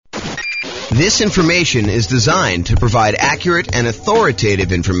This information is designed to provide accurate and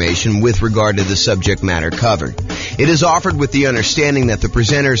authoritative information with regard to the subject matter covered. It is offered with the understanding that the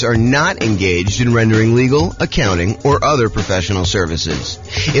presenters are not engaged in rendering legal, accounting, or other professional services.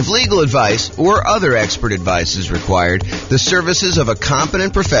 If legal advice or other expert advice is required, the services of a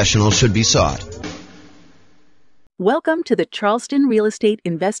competent professional should be sought. Welcome to the Charleston Real Estate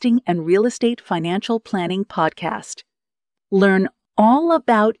Investing and Real Estate Financial Planning Podcast. Learn all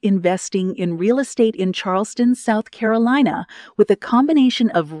about investing in real estate in Charleston, South Carolina, with a combination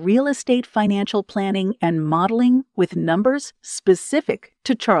of real estate financial planning and modeling with numbers specific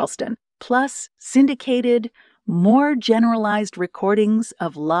to Charleston, plus syndicated, more generalized recordings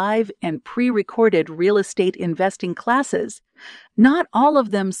of live and pre-recorded real estate investing classes, not all of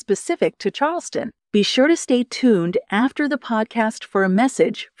them specific to Charleston. Be sure to stay tuned after the podcast for a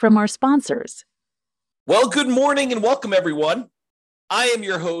message from our sponsors. Well, good morning and welcome, everyone. I am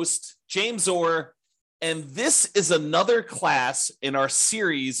your host, James Orr, and this is another class in our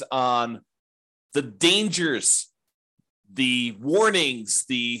series on the dangers, the warnings,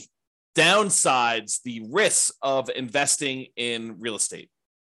 the downsides, the risks of investing in real estate.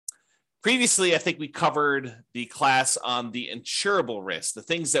 Previously, I think we covered the class on the insurable risk, the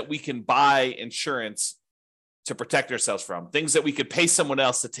things that we can buy insurance to protect ourselves from, things that we could pay someone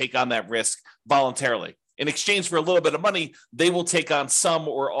else to take on that risk voluntarily. In exchange for a little bit of money, they will take on some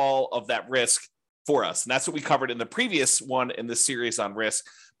or all of that risk for us. And that's what we covered in the previous one in this series on risk.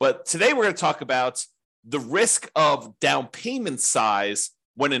 But today we're going to talk about the risk of down payment size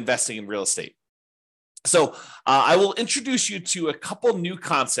when investing in real estate. So I will introduce you to a couple new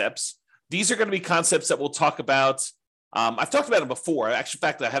concepts. These are going to be concepts that we'll talk about. I've talked about them before. Actually, in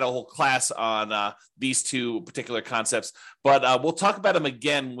fact, I had a whole class on these two particular concepts, but we'll talk about them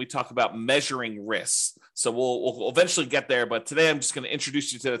again when we talk about measuring risks. So we'll eventually get there, but today I'm just going to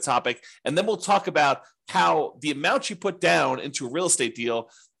introduce you to the topic, and then we'll talk about how the amount you put down into a real estate deal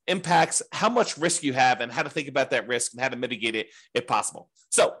impacts how much risk you have and how to think about that risk and how to mitigate it if possible.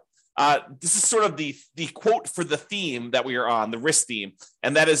 So this is sort of the quote for the theme that we are on, the risk theme,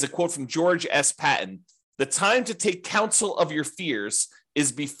 and that is a quote from George S. Patton. The time to take counsel of your fears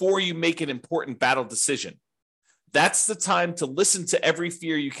is before you make an important battle decision. That's the time to listen to every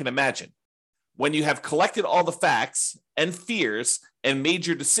fear you can imagine. When you have collected all the facts and fears and made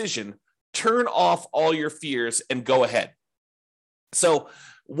your decision, turn off all your fears and go ahead. So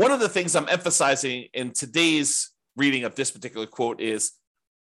one of the things I'm emphasizing in today's reading of this particular quote is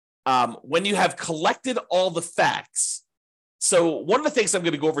when you have collected all the facts. So one of the things I'm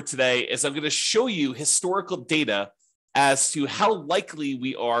going to go over today is I'm going to show you historical data as to how likely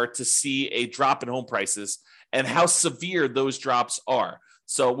we are to see a drop in home prices and how severe those drops are.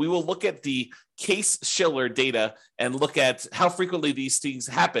 So we will look at the Case-Shiller data and look at how frequently these things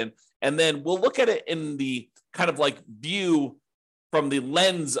happen. And then we'll look at it in the kind of like view from the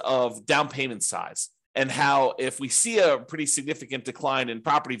lens of down payment size and how if we see a pretty significant decline in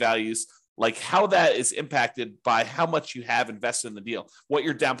property values, like how that is impacted by how much you have invested in the deal, what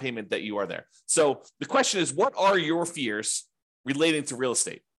your down payment that you are there. So the question is, what are your fears relating to real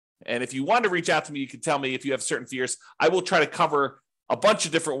estate? And if you want to reach out to me, you can tell me if you have certain fears. I will try to cover a bunch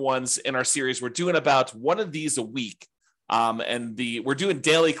of different ones in our series. We're doing about one of these a week. We're doing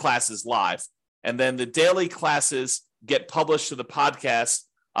daily classes live. And then the daily classes get published to the podcast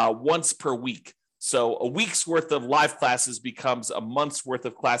once per week. So a week's worth of live classes becomes a month's worth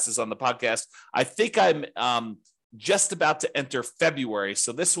of classes on the podcast. I think I'm just about to enter February.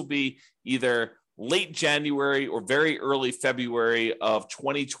 So this will be either late January or very early February of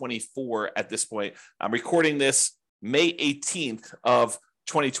 2024 at this point. I'm recording this May 18th of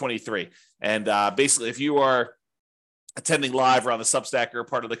 2023. And basically, if you are attending live or on the Substack or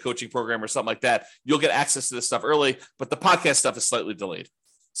part of the coaching program or something like that, you'll get access to this stuff early, but the podcast stuff is slightly delayed.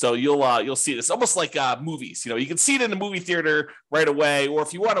 So you'll see this almost like movies. You can see it in the movie theater right away, or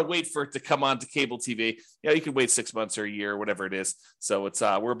if you want to wait for it to come on to cable TV, you can wait 6 months or a year, whatever it is. So it's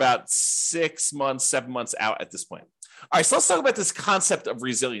we're about 6 months, 7 months out at this point. All right, so let's talk about this concept of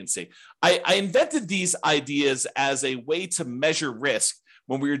resiliency. I invented these ideas as a way to measure risk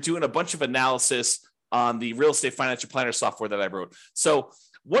when we were doing a bunch of analysis on the real estate financial planner software that I wrote. So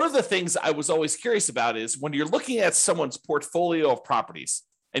one of the things I was always curious about is when you're looking at someone's portfolio of properties,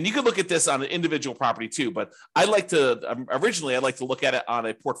 and you can look at this on an individual property too, but I like to look at it on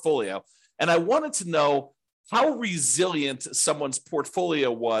a portfolio. And I wanted to know how resilient someone's portfolio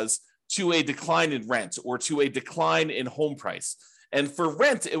was to a decline in rent or to a decline in home price. And for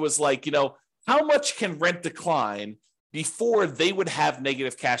rent, it was like, how much can rent decline before they would have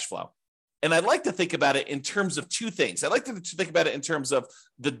negative cash flow? And I like to think about it in terms of two things. I like to think about it in terms of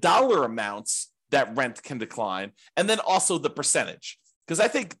the dollar amounts that rent can decline, and then also the percentage. Because I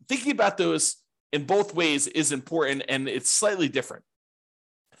think thinking about those in both ways is important, and it's slightly different.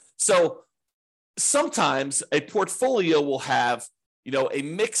 So sometimes a portfolio will have, a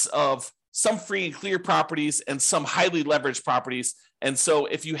mix of some free and clear properties and some highly leveraged properties. And so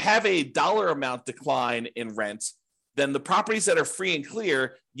if you have a dollar amount decline in rent, then the properties that are free and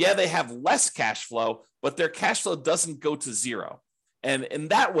clear, they have less cash flow, but their cash flow doesn't go to zero. And in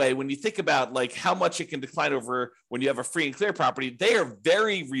that way, when you think about like how much it can decline over when you have a free and clear property, they are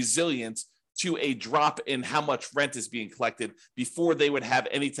very resilient to a drop in how much rent is being collected before they would have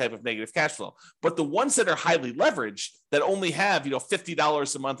any type of negative cash flow. But the ones that are highly leveraged, that only have,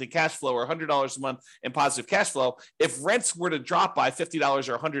 $50 a month in cash flow or $100 a month in positive cash flow, if rents were to drop by $50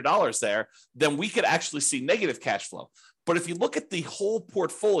 or $100 there, then we could actually see negative cash flow. But if you look at the whole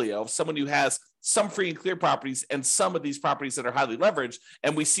portfolio of someone who has some free and clear properties and some of these properties that are highly leveraged,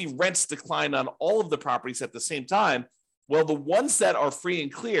 and we see rents decline on all of the properties at the same time, well, the ones that are free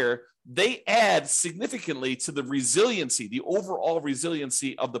and clear, they add significantly to the resiliency, the overall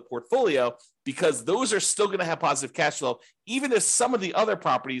resiliency of the portfolio, because those are still going to have positive cash flow, even if some of the other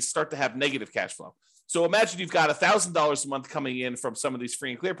properties start to have negative cash flow. So imagine you've got $1,000 a month coming in from some of these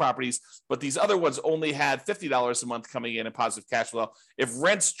free and clear properties, but these other ones only had $50 a month coming in positive cash flow. If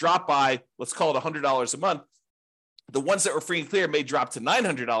rents drop by, let's call it $100 a month, the ones that were free and clear may drop to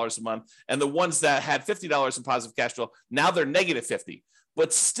 $900 a month, and the ones that had $50 in positive cash flow, now they're negative 50.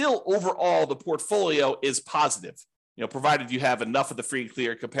 But still, overall, the portfolio is positive, provided you have enough of the free and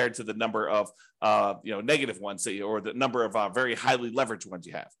clear compared to the number of, negative ones or the number of very highly leveraged ones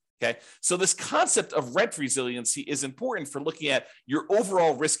you have. Okay, so this concept of rent resiliency is important for looking at your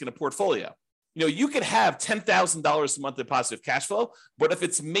overall risk in a portfolio. You could have $10,000 a month in positive cash flow, but if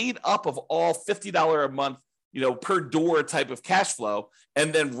it's made up of all $50 a month, per door type of cash flow,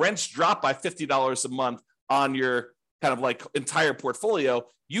 and then rents drop by $50 a month on your kind of like entire portfolio,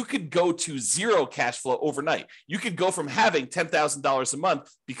 you could go to zero cash flow overnight. You could go from having $10,000 a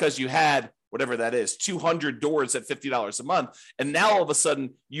month because you had whatever that is, 200 doors at $50 a month. And now all of a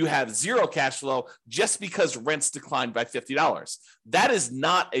sudden you have zero cash flow just because rents declined by $50. That is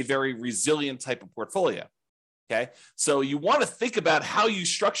not a very resilient type of portfolio. Okay. So you want to think about how you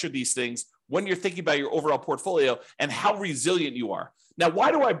structure these things when you're thinking about your overall portfolio and how resilient you are. Now,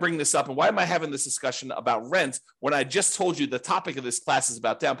 why do I bring this up and why am I having this discussion about rent when I just told you the topic of this class is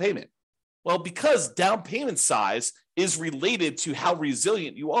about down payment? Well, because down payment size is related to how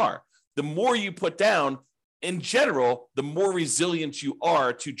resilient you are. The more you put down, in general, the more resilient you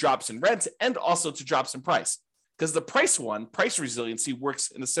are to drops in rent and also to drops in price. Because the price resiliency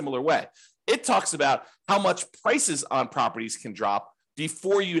works in a similar way. It talks about how much prices on properties can drop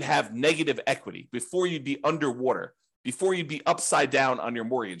before you'd have negative equity, before you'd be underwater, before you'd be upside down on your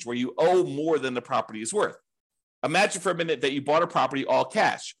mortgage, where you owe more than the property is worth. Imagine for a minute that you bought a property all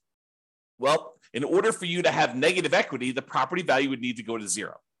cash. Well, in order for you to have negative equity, the property value would need to go to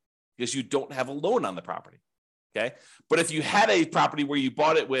zero because you don't have a loan on the property. Okay. But if you had a property where you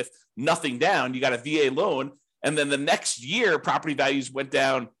bought it with nothing down, you got a VA loan, and then the next year property values went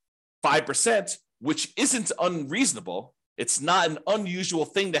down 5%, which isn't unreasonable. It's not an unusual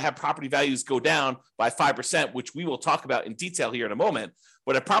thing to have property values go down by 5%, which we will talk about in detail here in a moment.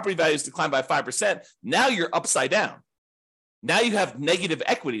 But if property values decline by 5%, now you're upside down. Now you have negative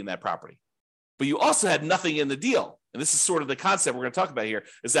equity in that property, but you also had nothing in the deal. And this is sort of the concept we're going to talk about here,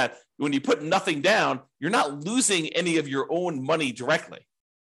 is that when you put nothing down, you're not losing any of your own money directly,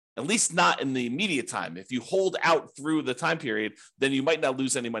 at least not in the immediate time. If you hold out through the time period, then you might not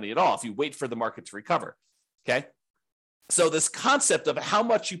lose any money at all if you wait for the market to recover. Okay. So this concept of how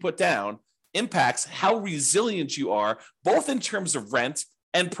much you put down impacts how resilient you are, both in terms of rent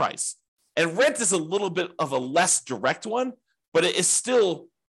and price. And rent is a little bit of a less direct one, but it is still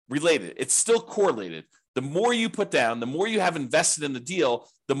related. It's still correlated. The more you put down, the more you have invested in the deal,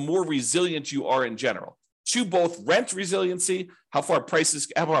 the more resilient you are in general. To both rent resiliency, how far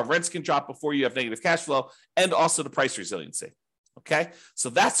rents can drop before you have negative cash flow, and also the price resiliency. Okay, so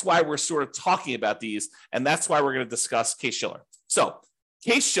that's why we're sort of talking about these, and that's why we're going to discuss Case-Shiller. So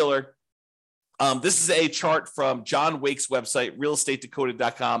Case-Shiller, this is a chart from John Wake's website,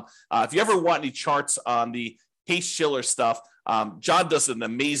 realestateDecoded.com. If you ever want any charts on the Case-Shiller stuff. John does an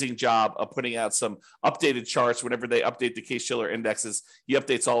amazing job of putting out some updated charts whenever they update the Case-Shiller indexes. He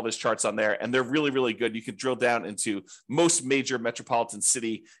updates all of his charts on there, and they're really, really good. You can drill down into most major metropolitan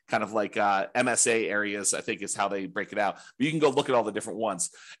city, kind of like MSA areas, I think is how they break it out. But you can go look at all the different ones.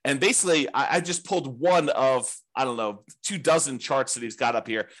 And basically, I just pulled one of, 24 charts that he's got up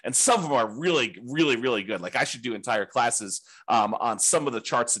here. And some of them are really, really, really good. Like I should do entire classes on some of the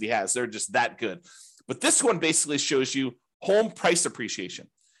charts that he has. They're just that good. But this one basically shows you home price appreciation.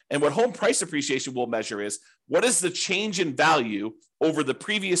 And what home price appreciation will measure is what is the change in value over the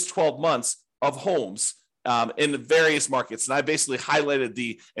previous 12 months of homes in the various markets. And I basically highlighted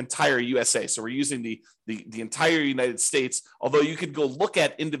the entire USA. So we're using the entire United States, although you could go look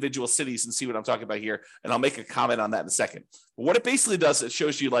at individual cities and see what I'm talking about here. And I'll make a comment on that in a second. But what it basically does, it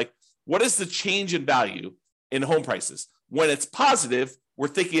shows you like, what is the change in value in home prices? When it's positive, we're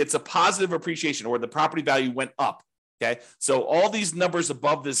thinking it's a positive appreciation or the property value went up. Okay. So all these numbers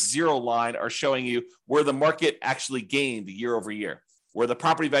above this zero line are showing you where the market actually gained year over year, where the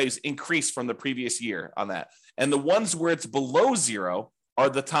property values increased from the previous year on that. And the ones where it's below zero are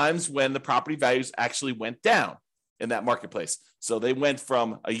the times when the property values actually went down in that marketplace. So they went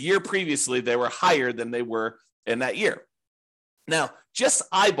from a year previously, they were higher than they were in that year. Now, just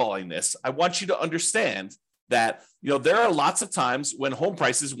eyeballing this, I want you to understand that, there are lots of times when home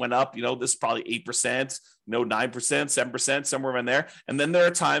prices went up, this is probably 8%, 9%, 7%, somewhere in there. And then there are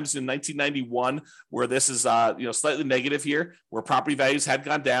times in 1991 where this is, slightly negative here, where property values had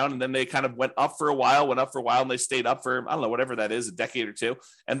gone down and then they kind of went up for a while, and they stayed up for, whatever that is, a decade or two.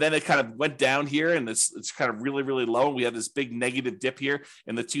 And then it kind of went down here and it's kind of really, really low. And we had this big negative dip here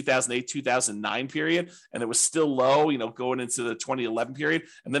in the 2008, 2009 period. And it was still low, going into the 2011 period.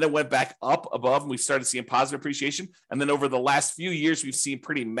 And then it went back up above and we started seeing positive appreciation. And then over the last few years, we've seen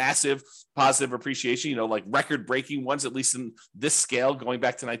pretty massive positive appreciation, like record-breaking ones, at least in this scale, going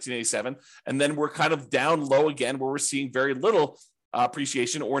back to 1987. And then we're kind of down low again, where we're seeing very little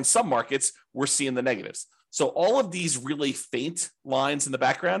appreciation, or in some markets, we're seeing the negatives. So all of these really faint lines in the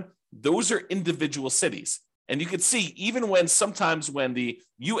background, those are individual cities. And you can see, even when the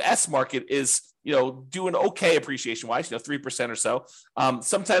U.S. market is, doing okay appreciation-wise, 3% or so,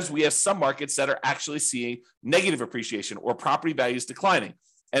 sometimes we have some markets that are actually seeing negative appreciation or property values declining.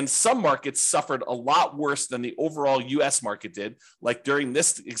 And some markets suffered a lot worse than the overall U.S. market did. Like during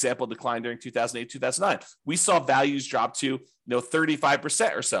this example decline during 2008, 2009, we saw values drop to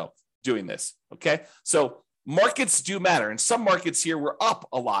 35% or so doing this. Okay, so markets do matter, and some markets here were up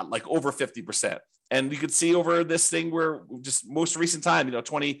a lot, like over 50%. And you could see over this thing where just most recent time,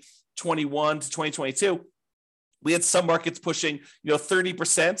 2021 to 2022, we had some markets pushing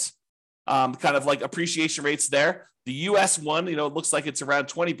 30%. Kind of like appreciation rates there. The U.S. one, it looks like it's around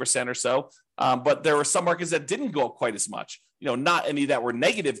 20% or so. But there were some markets that didn't go up quite as much. Not any that were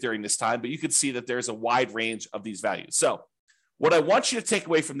negative during this time, but you could see that there's a wide range of these values. So what I want you to take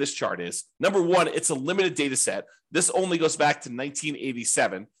away from this chart is, number one, it's a limited data set. This only goes back to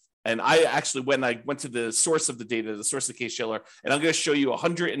 1987. And I actually, when I went to the source of the data, the source of Case-Shiller, and I'm going to show you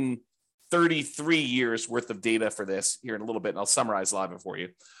 133 years worth of data for this here in a little bit, and I'll summarize a lot of it for you.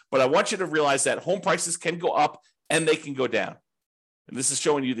 But I want you to realize that home prices can go up and they can go down. And this is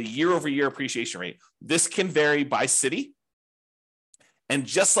showing you the year-over-year appreciation rate. This can vary by city. And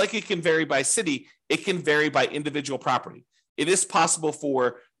just like it can vary by city, it can vary by individual property. It is possible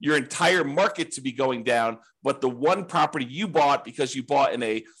for your entire market to be going down, but the one property you bought because you bought in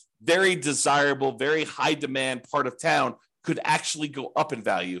a very desirable, very high demand part of town could actually go up in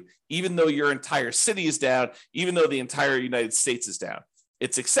value, even though your entire city is down, even though the entire United States is down.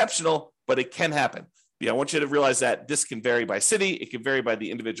 It's exceptional, but it can happen. I want you to realize that this can vary by city, it can vary by the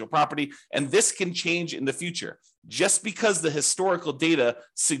individual property, and this can change in the future. Just because the historical data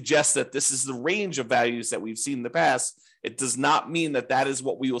suggests that this is the range of values that we've seen in the past, it does not mean that that is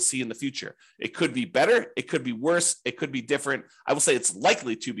what we will see in the future. It could be better, it could be worse, it could be different. I will say it's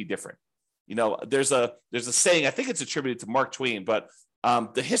likely to be different. There's a saying, I think it's attributed to Mark Twain, but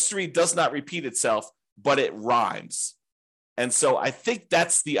the history does not repeat itself, but it rhymes. And so I think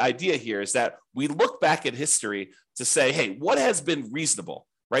that's the idea here, is that we look back at history to say, hey, what has been reasonable,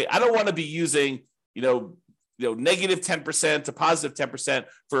 right? I don't want to be using, negative 10% to positive 10%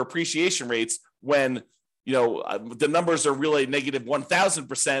 for appreciation rates when, the numbers are really negative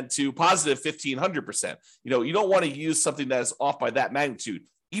 1,000% to positive 1,500%. You don't want to use something that is off by that magnitude.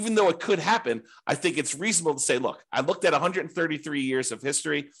 Even though it could happen, I think it's reasonable to say, look, I looked at 133 years of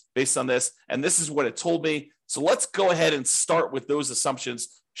history based on this, and this is what it told me. So let's go ahead and start with those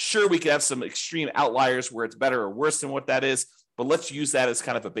assumptions. Sure, we could have some extreme outliers where it's better or worse than what that is, but let's use that as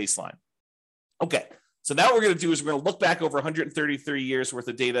kind of a baseline. Okay, So now what we're going to do is we're going to look back over 133 years worth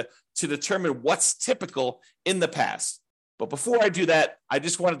of data to determine what's typical in the past. But before I do that, I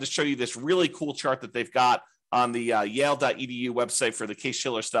just wanted to show you this really cool chart that they've got on the Yale.edu website for the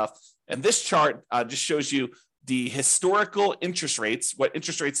Case-Shiller stuff. And this chart just shows you the historical interest rates, what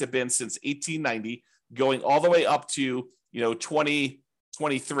interest rates have been since 1890, going all the way up to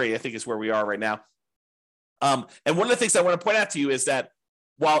 2023, I think is where we are right now. And one of the things I want to point out to you is that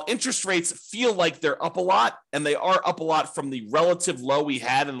while interest rates feel like they're up a lot, and they are up a lot from the relative low we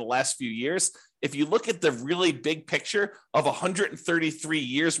had in the last few years, if you look at the really big picture of 133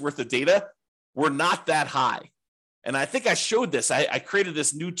 years worth of data, we're not that high. And I think I showed this. I created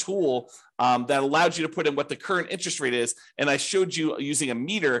this new tool that allowed you to put in what the current interest rate is. And I showed you using a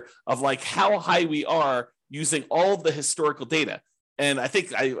meter of like how high we are using all of the historical data. And I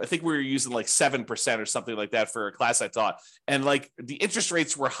think we were using like 7% or something like that for a class I taught. And like the interest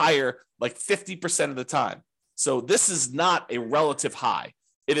rates were higher like 50% of the time. So this is not a relative high.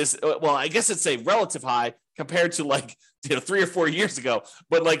 It is, well, I guess it's a relative high compared to like 3 or 4 years ago.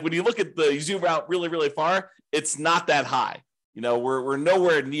 But like when you look at you zoom out really, really far, it's not that high. We're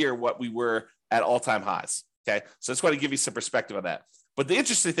nowhere near what we were at all-time highs. Okay. So I just want to give you some perspective on that. But the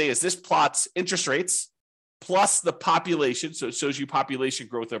interesting thing is this plots interest rates plus the population. So it shows you population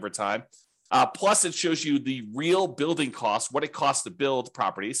growth over time. Plus it shows you the real building costs, what it costs to build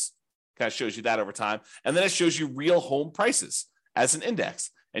properties. Kind of shows you that over time. And then it shows you real home prices as an index.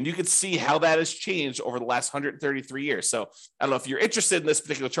 And you can see how that has changed over the last 133 years. So I don't know if you're interested in this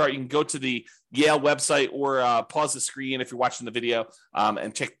particular chart, you can go to the Yale website or pause the screen if you're watching the video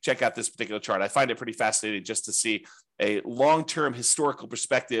and check out this particular chart. I find it pretty fascinating just to see a long-term historical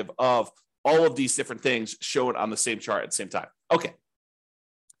perspective of all of these different things shown on the same chart at the same time. Okay.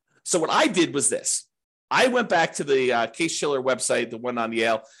 So what I did was this. I went back to the Case-Shiller website, the one on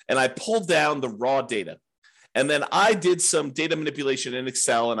Yale, and I pulled down the raw data. And then I did some data manipulation in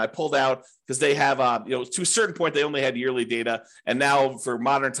Excel, and I pulled out, because they have, to a certain point, they only had yearly data. And now for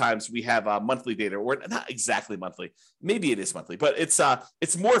modern times, we have monthly data, or not exactly monthly. Maybe it is monthly, but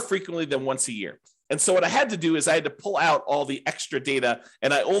it's more frequently than once a year. And so what I had to do is I had to pull out all the extra data,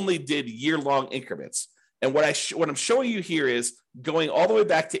 and I only did year-long increments. And what I'm showing you here is going all the way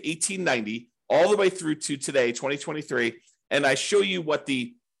back to 1890, all the way through to today, 2023, and I show you what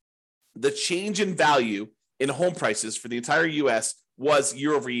the change in value in home prices for the entire U.S. was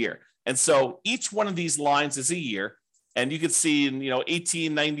year over year. And so each one of these lines is a year. And you can see in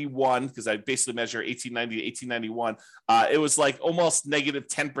 1891, because I basically measure 1890 to 1891, it was like almost negative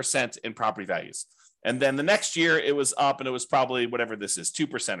 10% in property values. And then the next year it was up, and it was probably whatever this is,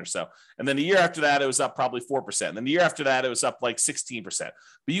 2% or so. And then the year after that, it was up probably 4%. And then the year after that, it was up like 16%. But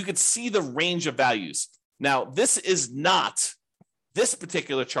you could see the range of values. Now, this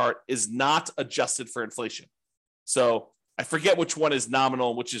particular chart is not adjusted for inflation. So I forget which one is nominal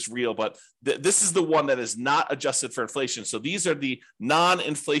and which is real, but this is the one that is not adjusted for inflation. So these are the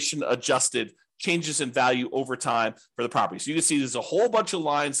non-inflation adjusted changes in value over time for the property. So you can see there's a whole bunch of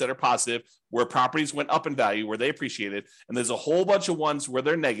lines that are positive where properties went up in value, where they appreciated, and there's a whole bunch of ones where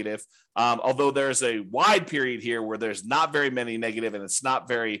they're negative, although there's a wide period here where there's not very many negative, and it's not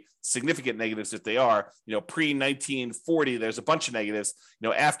very significant negatives if they are. Pre-1940, there's a bunch of negatives.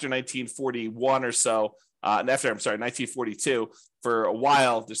 After 1941 or so, and after, 1942, for a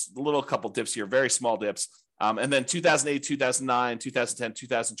while, there's a little couple dips here, very small dips. And then 2008, 2009, 2010,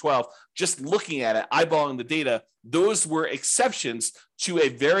 2012, just looking at it, eyeballing the data, those were exceptions to a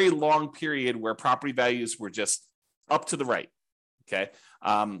very long period where property values were just up to the right. Okay.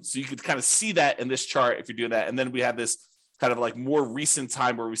 So you could kind of see that in this chart if you're doing that. And then we have this kind of like more recent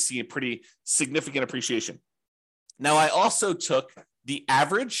time where we see a pretty significant appreciation. Now, I also took the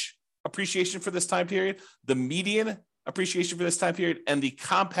average appreciation for this time period, the median appreciation for this time period, and the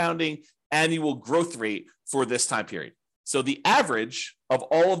compounding annual growth rate for this time period. So the average of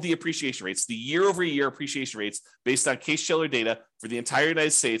all of the appreciation rates, the year over year appreciation rates based on Case-Shiller data for the entire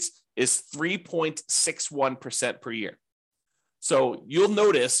United States is 3.61% per year. So you'll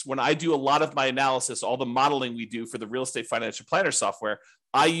notice when I do a lot of my analysis, all the modeling we do for the real estate financial planner software,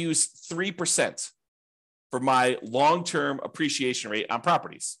 I use 3% for my long-term appreciation rate on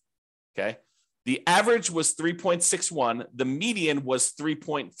properties. Okay. The average was 3.61. The median was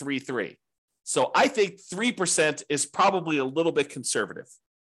 3.33. So I think 3% is probably a little bit conservative.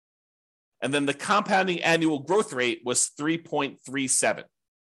 And then the compounding annual growth rate was 3.37.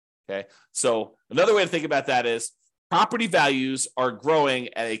 Okay. So another way to think about that is property values are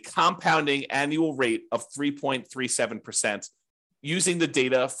growing at a compounding annual rate of 3.37% using the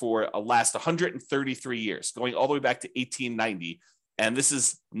data for the last 133 years, going all the way back to 1890. And this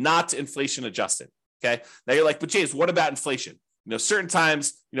is not inflation adjusted. Okay. Now you're like, but James, what about inflation? Certain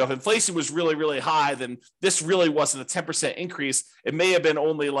times, if inflation was really, really high, then this really wasn't a 10% increase. It may have been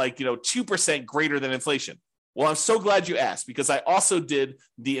only 2% greater than inflation. Well, I'm so glad you asked, because I also did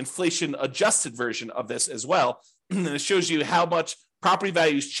the inflation adjusted version of this as well. And it shows you how much property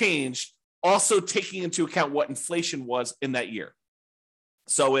values changed, also taking into account what inflation was in that year.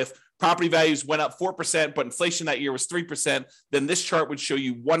 So if property values went up 4%, but inflation that year was 3%, then this chart would show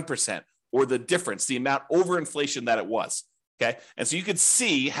you 1%, or the difference, the amount over inflation that it was. Okay. And so you could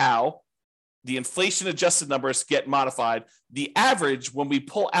see how the inflation adjusted numbers get modified. The average when we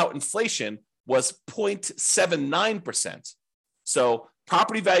pull out inflation was 0.79%. So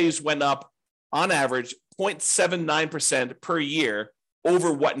property values went up on average 0.79% per year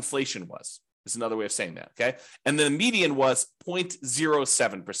over what inflation was. Is another way of saying that. Okay. And then the median was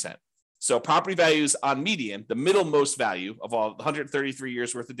 0.07%. So property values on median, the middlemost value of all 133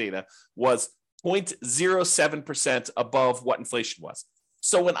 years worth of data, was 0.07% above what inflation was.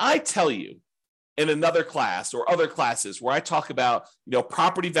 So when I tell you in another class or other classes where I talk about,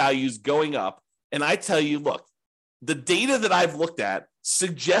 property values going up, and I tell you, look, the data that I've looked at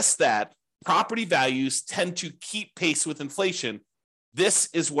suggests that property values tend to keep pace with inflation, this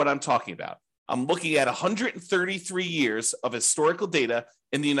is what I'm talking about. I'm looking at 133 years of historical data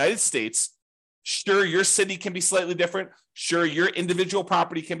in the United States. Sure, your city can be slightly different. Sure, your individual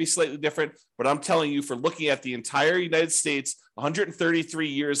property can be slightly different. But I'm telling you, for looking at the entire United States, 133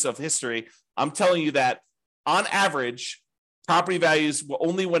 years of history, I'm telling you that on average, property values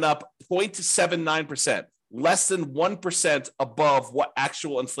only went up 0.79%, less than 1% above what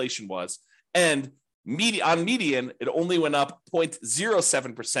actual inflation was. And on median, it only went up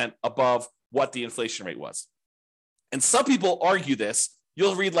 0.07% above what the inflation rate was. And some people argue this.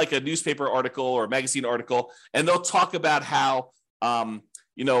 You'll read like a newspaper article or a magazine article, and they'll talk about how,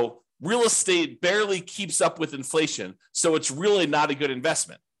 real estate barely keeps up with inflation, so it's really not a good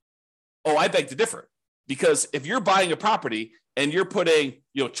investment. Oh, I beg to differ, because if you're buying a property and you're putting,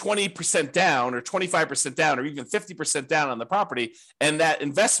 20% down or 25% down or even 50% down on the property, and that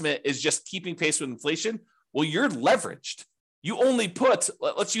investment is just keeping pace with inflation, well, you're leveraged. You only put,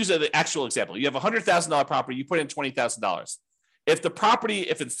 let's use an actual example. You have a $100,000 property, you put in $20,000.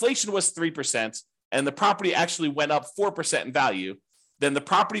 If inflation was 3% and the property actually went up 4% in value, then the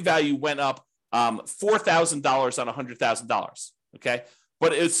property value went up $4,000 on $100,000. Okay.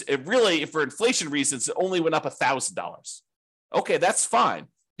 But it really, for inflation reasons, it only went up $1,000. Okay. That's fine,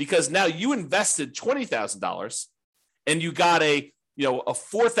 because now you invested $20,000 and you got a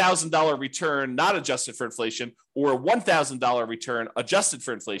 $4,000 return, not adjusted for inflation, or a $1,000 return adjusted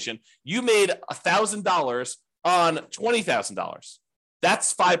for inflation. You made $1,000 on $20,000.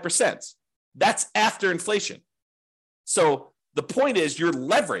 That's 5%. That's after inflation. So the point is, you're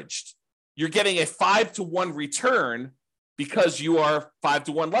leveraged. You're getting a 5-to-1 return because you are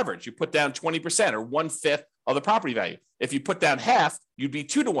 5-to-1 leverage. You put down 20% or 1/5 of the property value. If you put down half, you'd be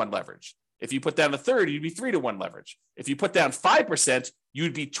 2-to-1 leverage. If you put down a third, you'd be 3-to-1 leverage. If you put down 5%,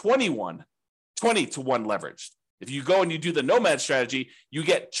 you'd be 20-to-1 leveraged. If you go and you do the nomad strategy, you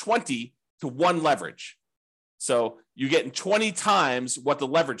get 20-to-1 leverage. So you're getting 20 times what the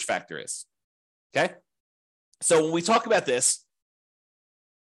leverage factor is. Okay. So when we talk about this,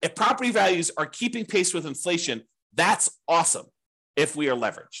 if property values are keeping pace with inflation, that's awesome if we are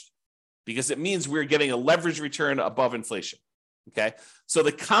leveraged, because it means we're getting a leverage return above inflation. Okay. So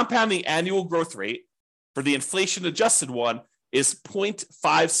the compounding annual growth rate for the inflation adjusted one is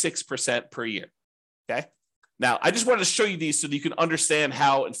 0.56% per year. Okay. Now, I just wanted to show you these so that you can understand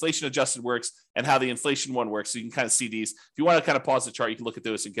how inflation adjusted works and how the inflation one works. So you can kind of see these. If you want to kind of pause the chart, you can look at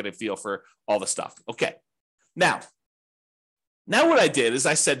those and get a feel for all the stuff. Okay. Now what I did is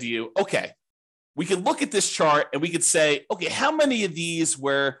I said to you, okay, we can look at this chart and we could say, okay, how many of these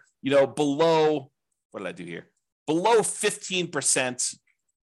were, below, what did I do here? Below 15%.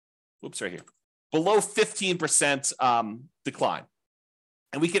 Whoops, right here. Below 15% decline.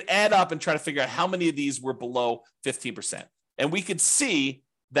 And we could add up and try to figure out how many of these were below 15%. And we could see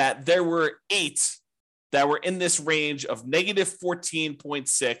that there were 8 that were in this range of negative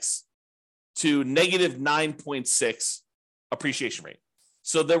 14.6 to negative 9.6 appreciation rate.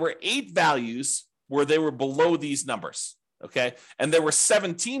 So there were 8 values where they were below these numbers. Okay. And there were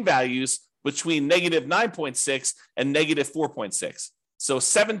 17 values between negative 9.6 and negative 4.6. So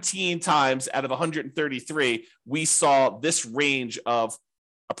 17 times out of 133, we saw this range of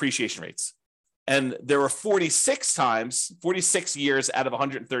appreciation rates. And there were 46 years out of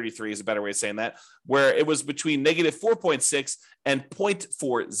 133 is a better way of saying that, where it was between negative 4.6 and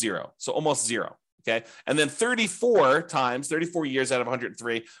 0.40. So almost zero. Okay. And then 34 years out of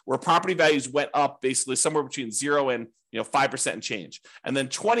 103, where property values went up basically somewhere between 0 and 5% and change. And then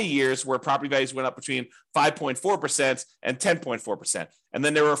 20 years where property values went up between 5.4% and 10.4%. And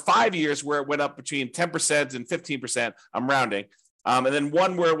then there were 5 years where it went up between 10% and 15%. I'm rounding. And then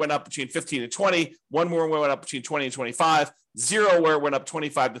one where it went up between 15 and 20, one where it went up between 20 and 25, 0 where it went up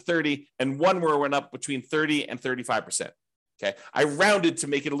 25 to 30, and one where it went up between 30 and 35%. Okay. I rounded to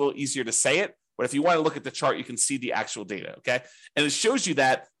make it a little easier to say it. But if you want to look at the chart, you can see the actual data, okay? And it shows you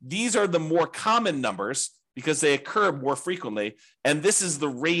that these are the more common numbers because they occur more frequently. And this is the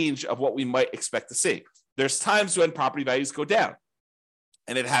range of what we might expect to see. There's times when property values go down.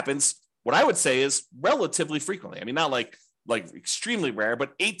 And it happens, what I would say is relatively frequently. I mean, not like extremely rare,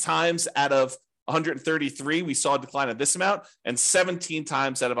 but 8 times out of 133, we saw a decline of this amount, and 17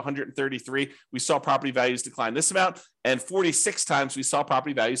 times out of 133, we saw property values decline this amount, and 46 times we saw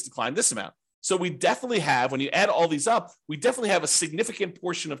property values decline this amount. So we definitely have, when you add all these up, we definitely have a significant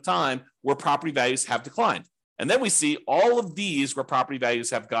portion of time where property values have declined. And then we see all of these where property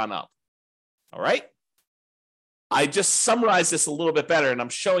values have gone up. All right. I just summarized this a little bit better, and I'm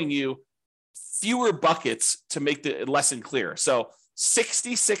showing you fewer buckets to make the lesson clear. So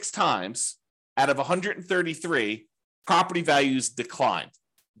 66 times out of 133, property values declined.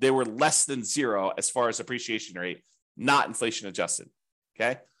 They were less than 0 as far as appreciation rate, not inflation adjusted.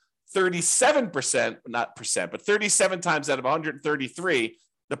 Okay. 37%, not percent, but 37 times out of 133,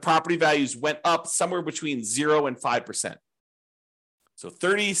 the property values went up somewhere between 0 and 5%. So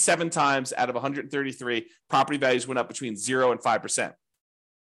 37 times out of 133, property values went up between 0 and 5%.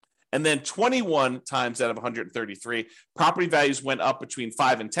 And then 21 times out of 133, property values went up between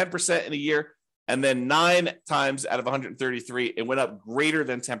 5 and 10% in a year. And then 9 times out of 133, it went up greater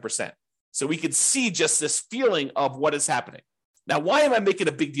than 10%. So we could see just this feeling of what is happening. Now, why am I making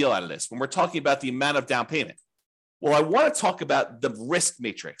a big deal out of this when we're talking about the amount of down payment? Well, I want to talk about the risk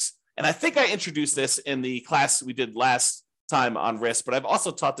matrix. And I think I introduced this in the class we did last time on risk, but I've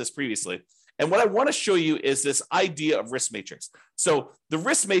also taught this previously. And what I want to show you is this idea of risk matrix. So the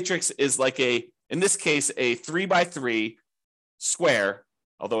risk matrix is like in this case, a 3x3 square,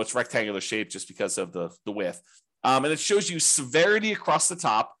 although it's rectangular shape just because of the width. And it shows you severity across the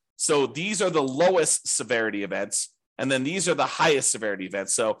top. So these are the lowest severity events. And then these are the highest severity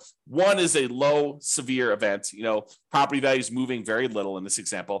events. So 1 is a low severe event, property values moving very little in this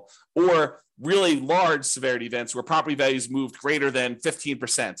example, or really large severity events where property values moved greater than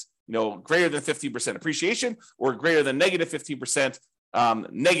 15%, greater than 15% appreciation or greater than negative 15%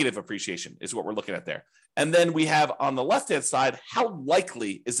 negative appreciation is what we're looking at there. And then we have on the left-hand side, how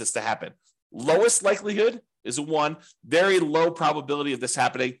likely is this to happen? Lowest likelihood is a 1, very low probability of this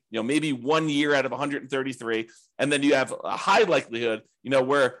happening, maybe 1 year out of 133. And then you have a high likelihood,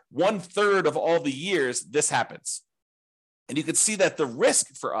 where 1/3 of all the years this happens. And you can see that the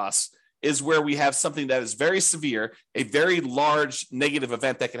risk for us is where we have something that is very severe, a very large negative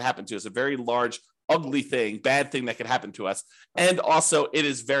event that can happen to us, a very large, ugly thing, bad thing that can happen to us. And also it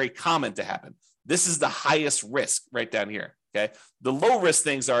is very common to happen. This is the highest risk right down here. Okay. The low risk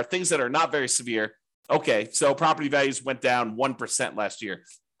things are things that are not very severe. Okay. So property values went down 1% last year.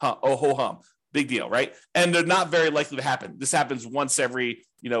 Oh, ho hum. Big deal, right? And they're not very likely to happen. This happens once every,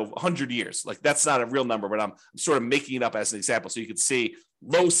 100 years. Like that's not a real number, but I'm sort of making it up as an example. So you can see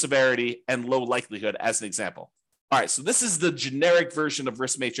low severity and low likelihood as an example. All right. So this is the generic version of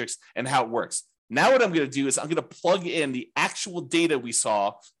risk matrix and how it works. Now what I'm going to do is I'm going to plug in the actual data we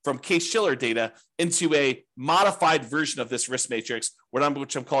saw from Case-Shiller data into a modified version of this risk matrix,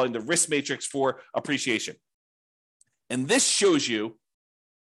 which I'm calling the risk matrix for appreciation. And this shows you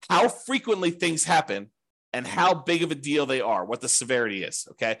how frequently things happen and how big of a deal they are, what the severity is,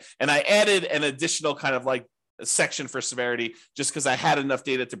 okay? And I added an additional kind of like a section for severity just because I had enough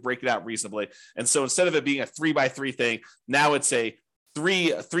data to break it out reasonably. And so instead of it being a 3x3 thing, now it's a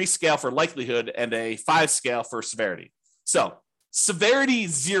three scale for likelihood and a 5 scale for severity. So severity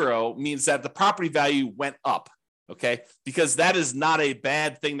 0 means that the property value went up, okay? Because that is not a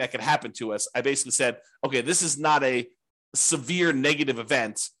bad thing that could happen to us. I basically said, okay, this is not a severe negative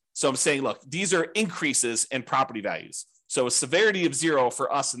event. So I'm saying, look, these are increases in property values. So a severity of 0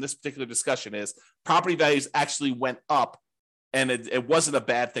 for us in this particular discussion is property values actually went up and it wasn't a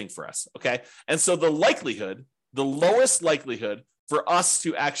bad thing for us, okay? And so the likelihood, the lowest likelihood for us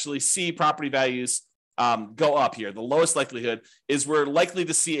to actually see property values go up here, the lowest likelihood is we're likely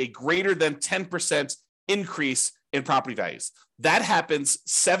to see a greater than 10% increase in property values. That happens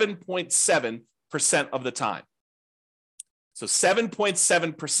 7.7% of the time. So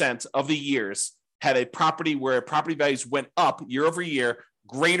 7.7% of the years had a property where property values went up year over year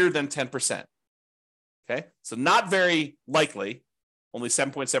greater than 10%. Okay, so not very likely, only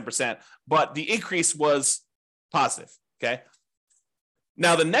 7.7%, but the increase was positive. Okay,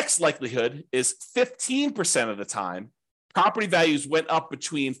 now the next likelihood is 15% of the time, property values went up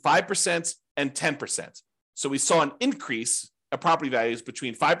between 5% and 10%. So we saw an increase of property values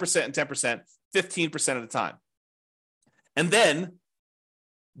between 5% and 10%, 15% of the time. And then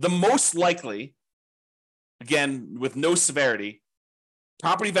the most likely, again, with no severity,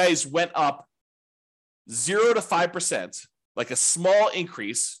 property values went up 0 to 5%, like a small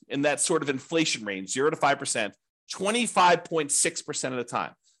increase in that sort of inflation range, 0 to 5%, 25.6% of the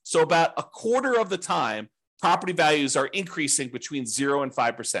time. So about a quarter of the time, property values are increasing between 0 and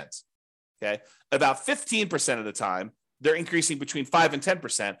 5%. Okay. About 15% of the time, they're increasing between 5 and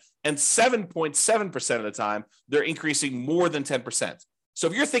 10%, and 7.7% of the time, they're increasing more than 10%. So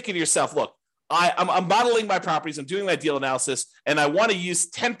if you're thinking to yourself, look, I'm modeling my properties, I'm doing my deal analysis, and I want to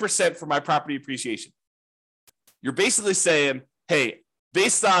use 10% for my property appreciation. You're basically saying, hey,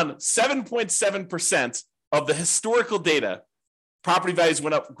 based on 7.7% of the historical data, property values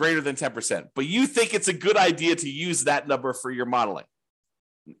went up greater than 10%. But you think it's a good idea to use that number for your modeling,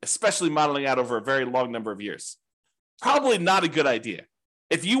 especially modeling out over a very long number of years. Probably not a good idea.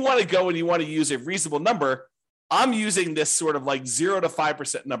 If you want to go and you want to use a reasonable number, I'm using this sort of like 0 to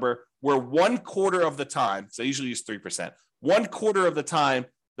 5% number where 1/4 of the time, so I usually use 3%, 1/4 of the time,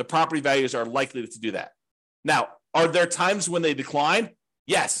 the property values are likely to do that. Now, are there times when they decline?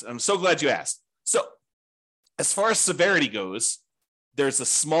 Yes. I'm so glad you asked. So as far as severity goes, there's a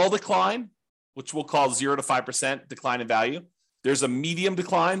small decline, which we'll call 0 to 5% decline in value. There's a medium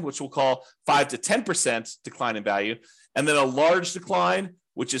decline, which we'll call 5 to 10% decline in value. And then a large decline,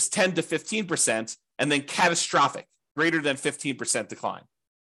 which is 10 to 15%, and then catastrophic, greater than 15% decline.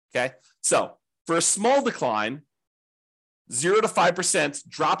 Okay. So for a small decline, 0 to 5%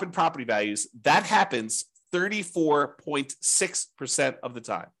 drop in property values, that happens 34.6% of the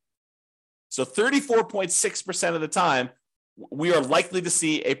time. So 34.6% of the time, we are likely to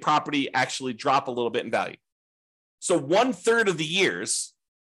see a property actually drop a little bit in value. So 1/3 of the years,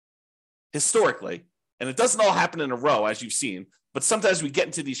 historically, and it doesn't all happen in a row, as you've seen, but sometimes we get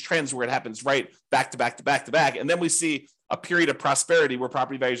into these trends where it happens right back to back to back to back, and then we see a period of prosperity where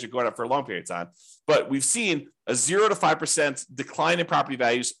property values are going up for a long period of time. But we've seen a 0 to 5% decline in property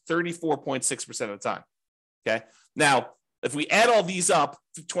values 34.6% of the time. Okay. Now, if we add all these up,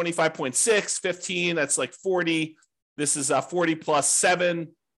 25.6, 15, that's like 40. This is 40 plus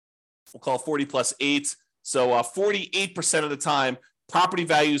 7. We'll call it 40 plus 8. So 48% of the time, property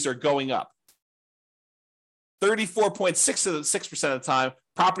values are going up. 34.6% of the time,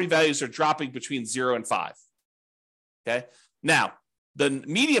 property values are dropping between 0 and 5. Okay. Now, the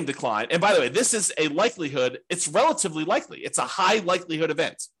medium decline, and by the way, this is a likelihood, it's relatively likely. It's a high likelihood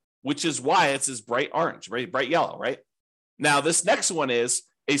event, which is why it's this bright orange, right? Bright yellow, right? Now, this next one is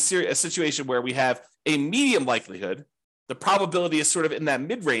a situation where we have a medium likelihood. The probability is sort of in that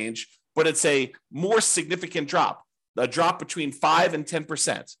mid-range, but it's a more significant drop, a drop between 5 and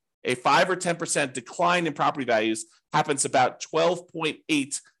 10%. A 5 or 10% decline in property values happens about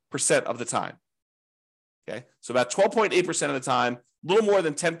 12.8% of the time. Okay, so about 12.8% of the time, a little more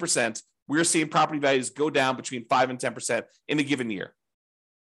than 10%, we're seeing property values go down between 5 and 10% in a given year.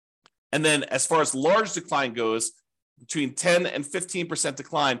 And then as far as large decline goes, between 10 and 15%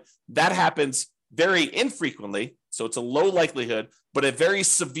 decline, that happens very infrequently. So it's a low likelihood, but a very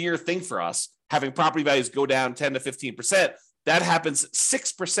severe thing for us, having property values go down 10 to 15%. That happens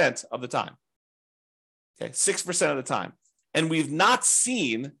 6% of the time. Okay, 6% of the time. And we've not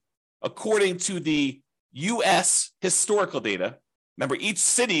seen, according to the US historical data, remember each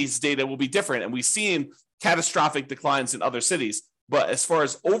city's data will be different, and we've seen catastrophic declines in other cities. But as far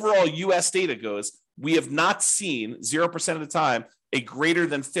as overall US data goes, we have not seen 0% of the time a greater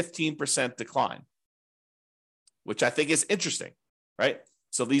than 15% decline, which I think is interesting, right?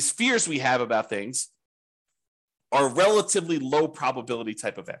 So these fears we have about things are relatively low probability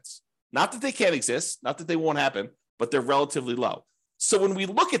type events. Not that they can't exist, not that they won't happen, but they're relatively low. So when we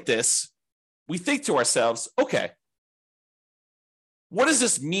look at this, we think to ourselves, okay, what does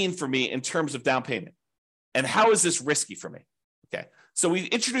this mean for me in terms of down payment? And how is this risky for me? Okay, so we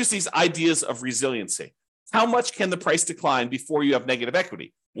introduce these ideas of resiliency. How much can the price decline before you have negative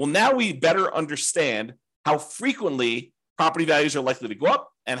equity? Well, now we better understand how frequently property values are likely to go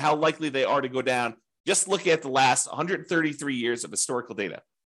up and how likely they are to go down. Just look at the last 133 years of historical data.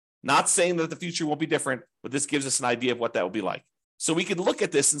 Not saying that the future won't be different, but this gives us an idea of what that will be like. So we could look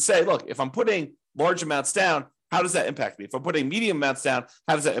at this and say, look, if I'm putting large amounts down, how does that impact me? If I'm putting medium amounts down,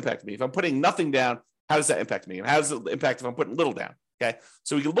 how does that impact me? If I'm putting nothing down, how does that impact me? How does it impact if I'm putting little down? Okay,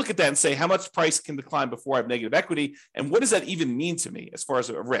 so we can look at that and say, how much price can decline before I have negative equity? And what does that even mean to me as far as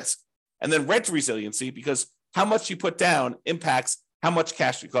a risk? And then rent resiliency, because how much you put down impacts how much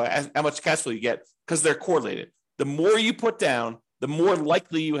cash flow you get, because they're correlated. The more you put down, the more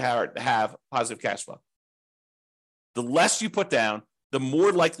likely you are to have positive cash flow. The less you put down, the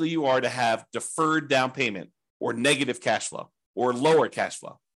more likely you are to have deferred down payment or negative cash flow or lower cash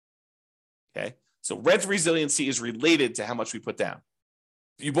flow. Okay, so rent resiliency is related to how much we put down.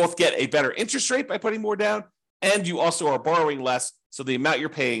 You both get a better interest rate by putting more down, and you also are borrowing less, so the amount you're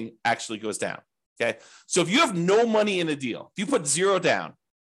paying actually goes down. Okay, so if you have no money in a deal, if you put zero down,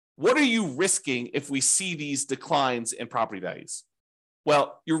 what are you risking if we see these declines in property values?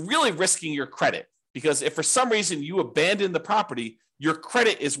 Well, you're really risking your credit, because if for some reason you abandon the property, your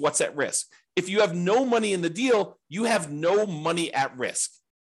credit is what's at risk. If you have no money in the deal, you have no money at risk.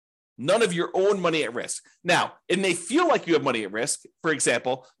 None of your own money at risk. Now, it may feel like you have money at risk. For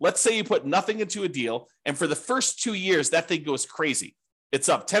example, let's say you put nothing into a deal, and for the first 2 years, that thing goes crazy. It's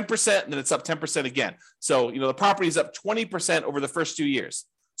up 10%, and then it's up 10% again. So, the property is up 20% over the first 2 years.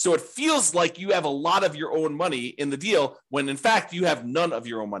 So it feels like you have a lot of your own money in the deal, when in fact you have none of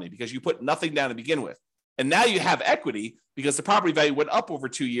your own money because you put nothing down to begin with. And now you have equity because the property value went up over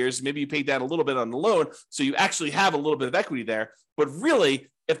 2 years. Maybe you paid down a little bit on the loan, so you actually have a little bit of equity there. But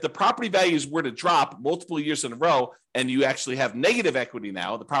really, if the property values were to drop multiple years in a row and you actually have negative equity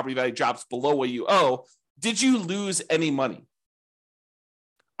now, the property value drops below what you owe, did you lose any money?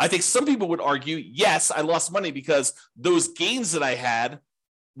 I think some people would argue, yes, I lost money because those gains that I had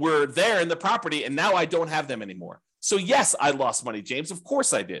were there in the property and now I don't have them anymore. So yes, I lost money, James. Of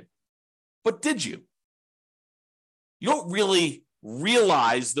course I did. But did you? You don't really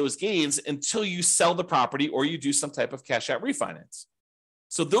realize those gains until you sell the property or you do some type of cash out refinance.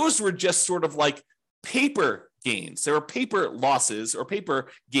 So those were just sort of like paper gains. There were paper losses or paper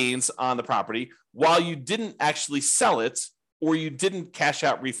gains on the property while you didn't actually sell it or you didn't cash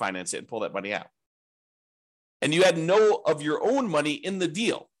out refinance it and pull that money out. And you had no of your own money in the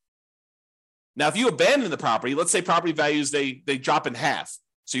deal. Now, if you abandon the property, let's say property values, they drop in half.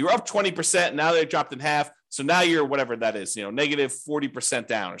 So you're up 20%, now they dropped in half. So now you're whatever that is, negative 40%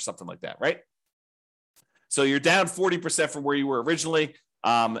 down or something like that, right? So you're down 40% from where you were originally.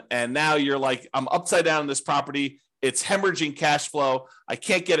 And now you're like, I'm upside down in this property. It's hemorrhaging cash flow. I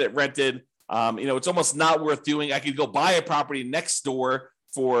can't get it rented. It's almost not worth doing. I could go buy a property next door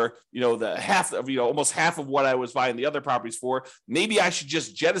for, the half of, almost half of what I was buying the other properties for. Maybe I should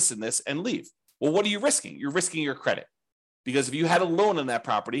just jettison this and leave. Well, what are you risking? You're risking your credit. Because if you had a loan on that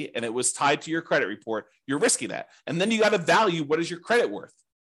property and it was tied to your credit report, you're risking that. And then you got to value, what is your credit worth?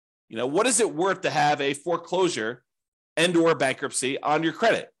 What is it worth to have a foreclosure and or bankruptcy on your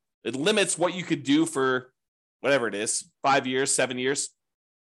credit? It limits what you could do for whatever it is, 5 years, 7 years,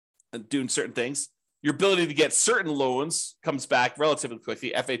 and doing certain things. Your ability to get certain loans comes back relatively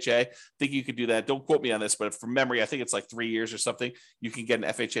quickly. FHA, I think you could do that. Don't quote me on this, but from memory, I think it's like 3 years or something. You can get an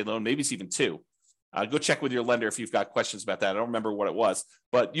FHA loan. Maybe it's even 2. Go check with your lender if you've got questions about that. I don't remember what it was,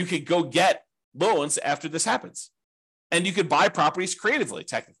 but you could go get loans after this happens. And you could buy properties creatively,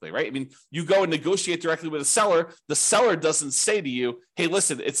 technically, right? I mean, you go and negotiate directly with a seller. The seller doesn't say to you, hey,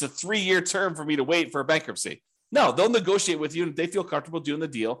 listen, it's a 3-year term for me to wait for a bankruptcy. No, they'll negotiate with you and they feel comfortable doing the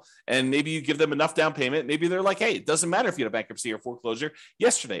deal. And maybe you give them enough down payment. Maybe they're like, hey, it doesn't matter if you had a bankruptcy or foreclosure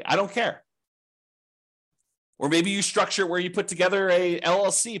yesterday. I don't care. Or maybe you structure where you put together a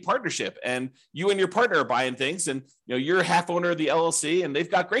LLC partnership and you and your partner are buying things and you're a half owner of the LLC and they've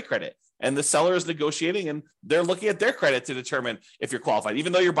got great credit. And the seller is negotiating and they're looking at their credit to determine if you're qualified,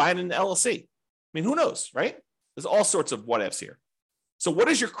 even though you're buying an LLC. I mean, who knows, right? There's all sorts of what ifs here. So what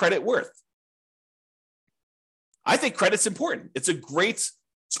is your credit worth? I think credit's important. It's a great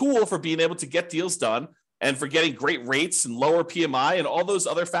tool for being able to get deals done and for getting great rates and lower PMI and all those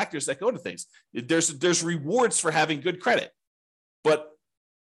other factors that go into things. There's rewards for having good credit, but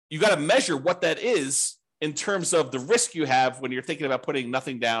you got to measure what that is in terms of the risk you have when you're thinking about putting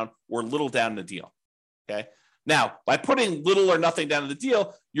nothing down or little down in the deal. Okay. Now, by putting little or nothing down in the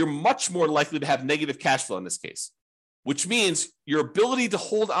deal, you're much more likely to have negative cash flow in this case, which means your ability to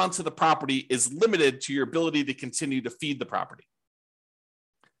hold onto the property is limited to your ability to continue to feed the property.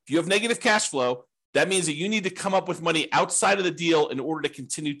 If you have negative cash flow, that means that you need to come up with money outside of the deal in order to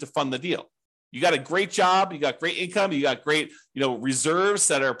continue to fund the deal. You got a great job, you got great income, you got great, reserves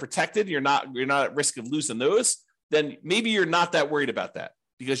that are protected. You're not at risk of losing those. Then maybe you're not that worried about that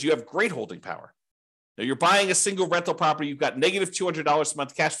because you have great holding power. Now you're buying a single rental property. You've got negative $200 a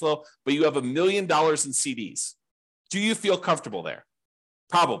month cash flow, but you have $1 million in CDs. Do you feel comfortable there?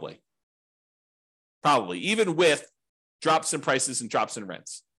 Probably. Even with drops in prices and drops in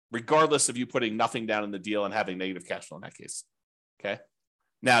rents, regardless of you putting nothing down in the deal and having negative cash flow in that case. Okay.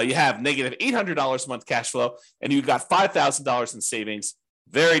 Now you have negative $800 a month cash flow and you got $5,000 in savings.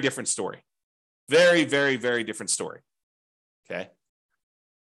 Very different story. Very, very, very different story. Okay.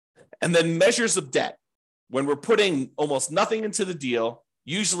 And then measures of debt. When we're putting almost nothing into the deal,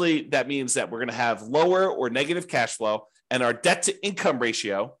 usually that means that we're going to have lower or negative cash flow, and our debt to income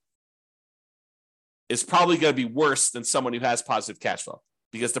ratio is probably going to be worse than someone who has positive cash flow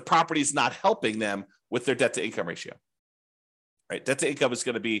because the property is not helping them with their debt to income ratio. Right? Debt to income is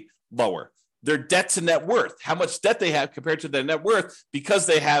going to be lower. Their debt to net worth, how much debt they have compared to their net worth, because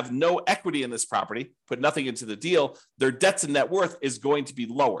they have no equity in this property, put nothing into the deal, their debt to net worth is going to be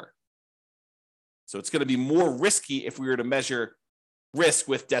lower. So it's going to be more risky if we were to measure risk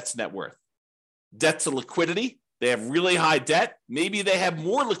with debt to net worth. Debt to liquidity, they have really high debt. Maybe they have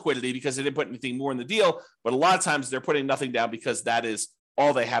more liquidity because they didn't put anything more in the deal, but a lot of times they're putting nothing down because that is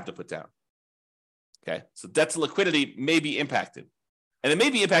all they have to put down. Okay, so debt to liquidity may be impacted. And it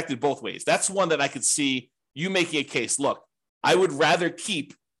may be impacted both ways. That's one that I could see you making a case. Look, I would rather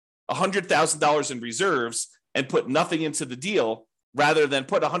keep $100,000 in reserves and put nothing into the deal rather than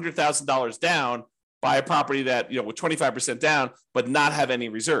put $100,000 down, buy a property that, with 25% down, but not have any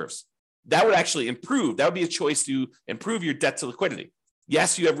reserves. That would actually improve. That would be a choice to improve your debt to liquidity.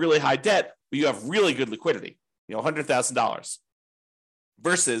 Yes, you have really high debt, but you have really good liquidity, $100,000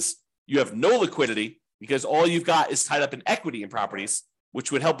 versus you have no liquidity because all you've got is tied up in equity in properties,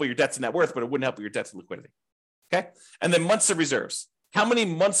 which would help with your debt to net worth, but it wouldn't help with your debt to liquidity. Okay. And then months of reserves. How many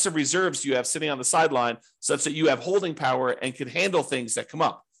months of reserves do you have sitting on the sideline such that you have holding power and can handle things that come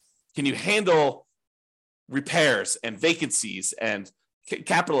up? Can you handle repairs and vacancies and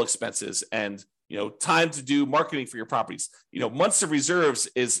capital expenses and time to do marketing for your properties? Months of reserves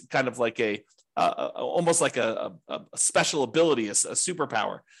is kind of like almost like a special ability, a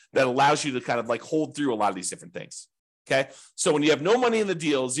superpower that allows you to kind of like hold through a lot of these different things. Okay, so when you have no money in the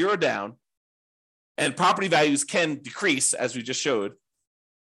deal, zero down, and property values can decrease, as we just showed,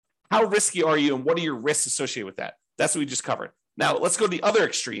 how risky are you and what are your risks associated with that? That's what we just covered. Now, let's go to the other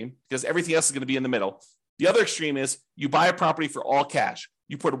extreme because everything else is going to be in the middle. The other extreme is you buy a property for all cash.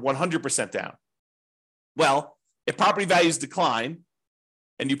 You put 100% down. Well, if property values decline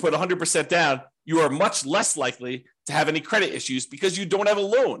and you put 100% down, you are much less likely to have any credit issues because you don't have a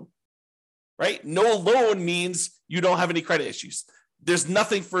loan, right? No loan means you don't have any credit issues. There's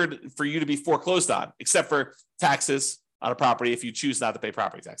nothing for you to be foreclosed on except for taxes on a property if you choose not to pay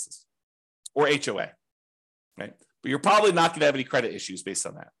property taxes or HOA, right? But you're probably not going to have any credit issues based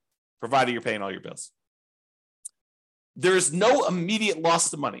on that, provided you're paying all your bills. There's no immediate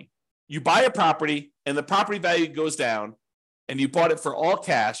loss of money. You buy a property and the property value goes down and you bought it for all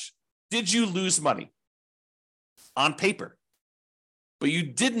cash. Did you lose money? On paper. But you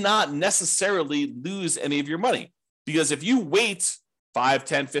did not necessarily lose any of your money because if you wait 5,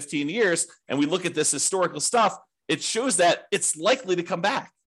 10, 15 years and we look at this historical stuff, it shows that it's likely to come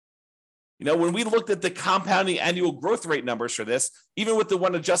back. When we looked at the compounding annual growth rate numbers for this, even with the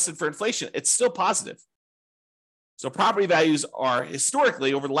one adjusted for inflation, it's still positive. So property values are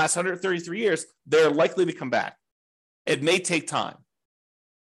historically, over the last 133 years, they're likely to come back. It may take time.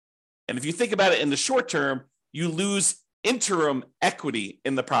 And if you think about it in the short term, you lose interim equity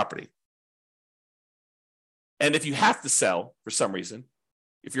in the property. And if you have to sell for some reason,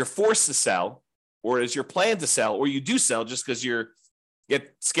 if you're forced to sell, or is your plan to sell, or you do sell just because you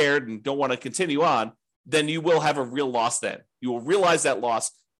get scared and don't want to continue on, then you will have a real loss then. You will realize that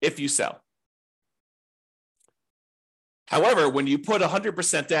loss if you sell. However, when you put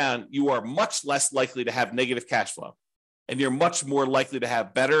 100% down, you are much less likely to have negative cash flow, and you're much more likely to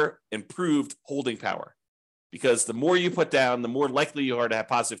have better, improved holding power. Because the more you put down, the more likely you are to have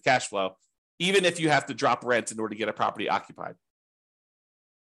positive cash flow, even if you have to drop rent in order to get a property occupied.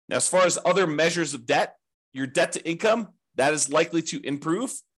 Now, as far as other measures of debt, your debt to income, that is likely to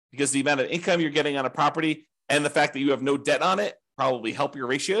improve because the amount of income you're getting on a property and the fact that you have no debt on it probably help your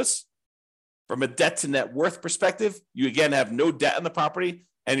ratios. From a debt to net worth perspective, you again have no debt on the property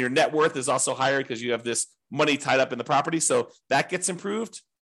and your net worth is also higher because you have this money tied up in the property. So that gets improved.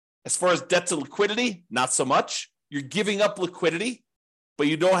 As far as debt to liquidity, not so much. You're giving up liquidity, but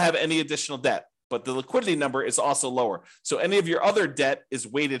you don't have any additional debt. But the liquidity number is also lower. So any of your other debt is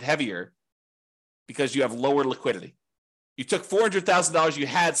weighted heavier because you have lower liquidity. You took $400,000 you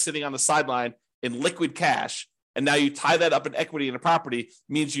had sitting on the sideline in liquid cash, and now you tie that up in equity in a property,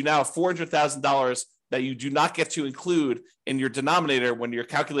 means you now have $400,000 that you do not get to include in your denominator when you're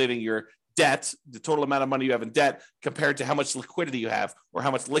calculating your debt, the total amount of money you have in debt, compared to how much liquidity you have or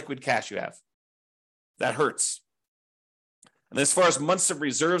how much liquid cash you have. That hurts. And as far as months of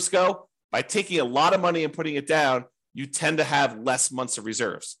reserves go, by taking a lot of money and putting it down, you tend to have less months of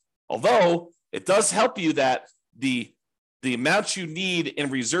reserves. Although it does help you that the amount you need in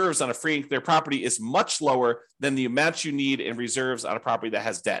reserves on a free and clear property is much lower than the amount you need in reserves on a property that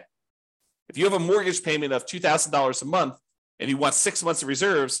has debt. If you have a mortgage payment of $2,000 a month and you want 6 months of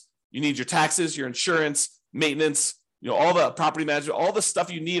reserves, you need your taxes, your insurance, maintenance, all the property management, all the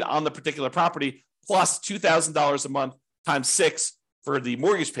stuff you need on the particular property, plus $2,000 a month times 6 for the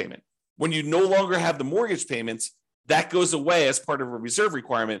mortgage payment. When you no longer have the mortgage payments, that goes away as part of a reserve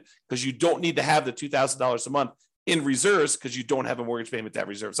requirement because you don't need to have the $2,000 a month in reserves because you don't have a mortgage payment to have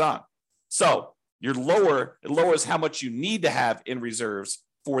reserves on. So it lowers how much you need to have in reserves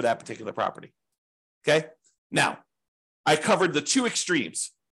for that particular property. Okay. Now, I covered the two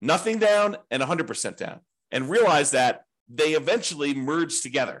extremes, nothing down and 100% down, and realized that they eventually merge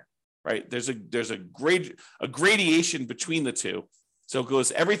together, right? There's a gradation between the two. So it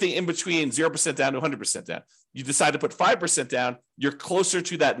goes everything in between 0% down to 100% down. You decide to put 5% down, you're closer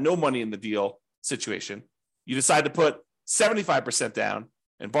to that no money in the deal situation. You decide to put 75% down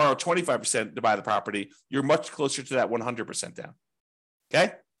and borrow 25% to buy the property, you're much closer to that 100% down.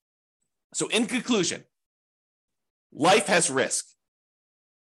 Okay? So in conclusion, life has risk.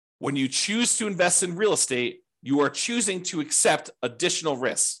 When you choose to invest in real estate, you are choosing to accept additional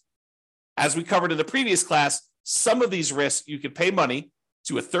risks. As we covered in the previous class, some of these risks you could pay money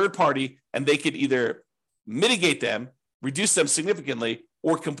to a third party and they could either mitigate them, reduce them significantly,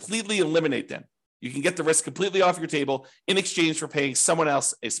 or completely eliminate them. You can get the risk completely off your table in exchange for paying someone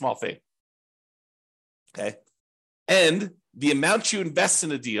else a small fee. Okay. And the amount you invest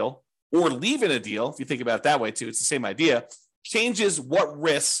in a deal or leave in a deal, if you think about it that way too, it's the same idea, changes what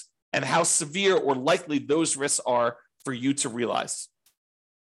risks and how severe or likely those risks are for you to realize.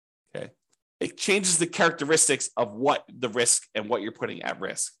 Okay. It changes the characteristics of what the risk and what you're putting at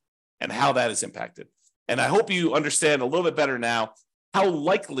risk and how that is impacted. And I hope you understand a little bit better now how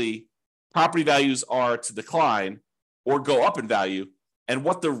likely property values are to decline or go up in value and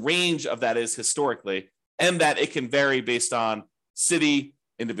what the range of that is historically, and that it can vary based on city,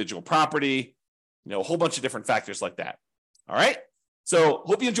 individual property, a whole bunch of different factors like that. All right. So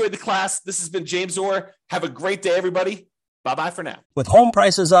hope you enjoyed the class. This has been James Orr. Have a great day, everybody. Bye-bye for now. With home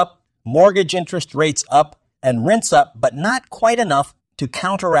prices up, mortgage interest rates up, and rents up, but not quite enough to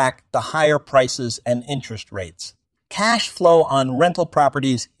counteract the higher prices and interest rates. Cash flow on rental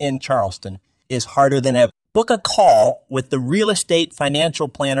properties in Charleston is harder than ever. Book a call with the Real Estate Financial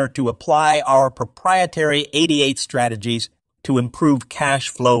Planner to apply our proprietary 88 strategies to improve cash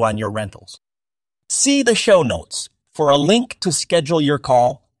flow on your rentals. See the show notes for a link to schedule your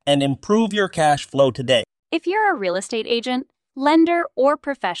call and improve your cash flow today. If you're a real estate agent, lender, or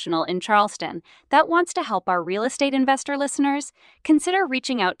professional in Charleston that wants to help our real estate investor listeners, consider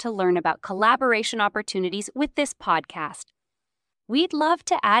reaching out to learn about collaboration opportunities with this podcast. We'd love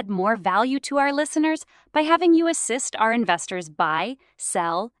to add more value to our listeners by having you assist our investors buy,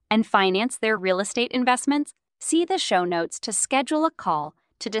 sell, and finance their real estate investments. See the show notes to schedule a call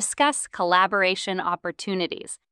to discuss collaboration opportunities.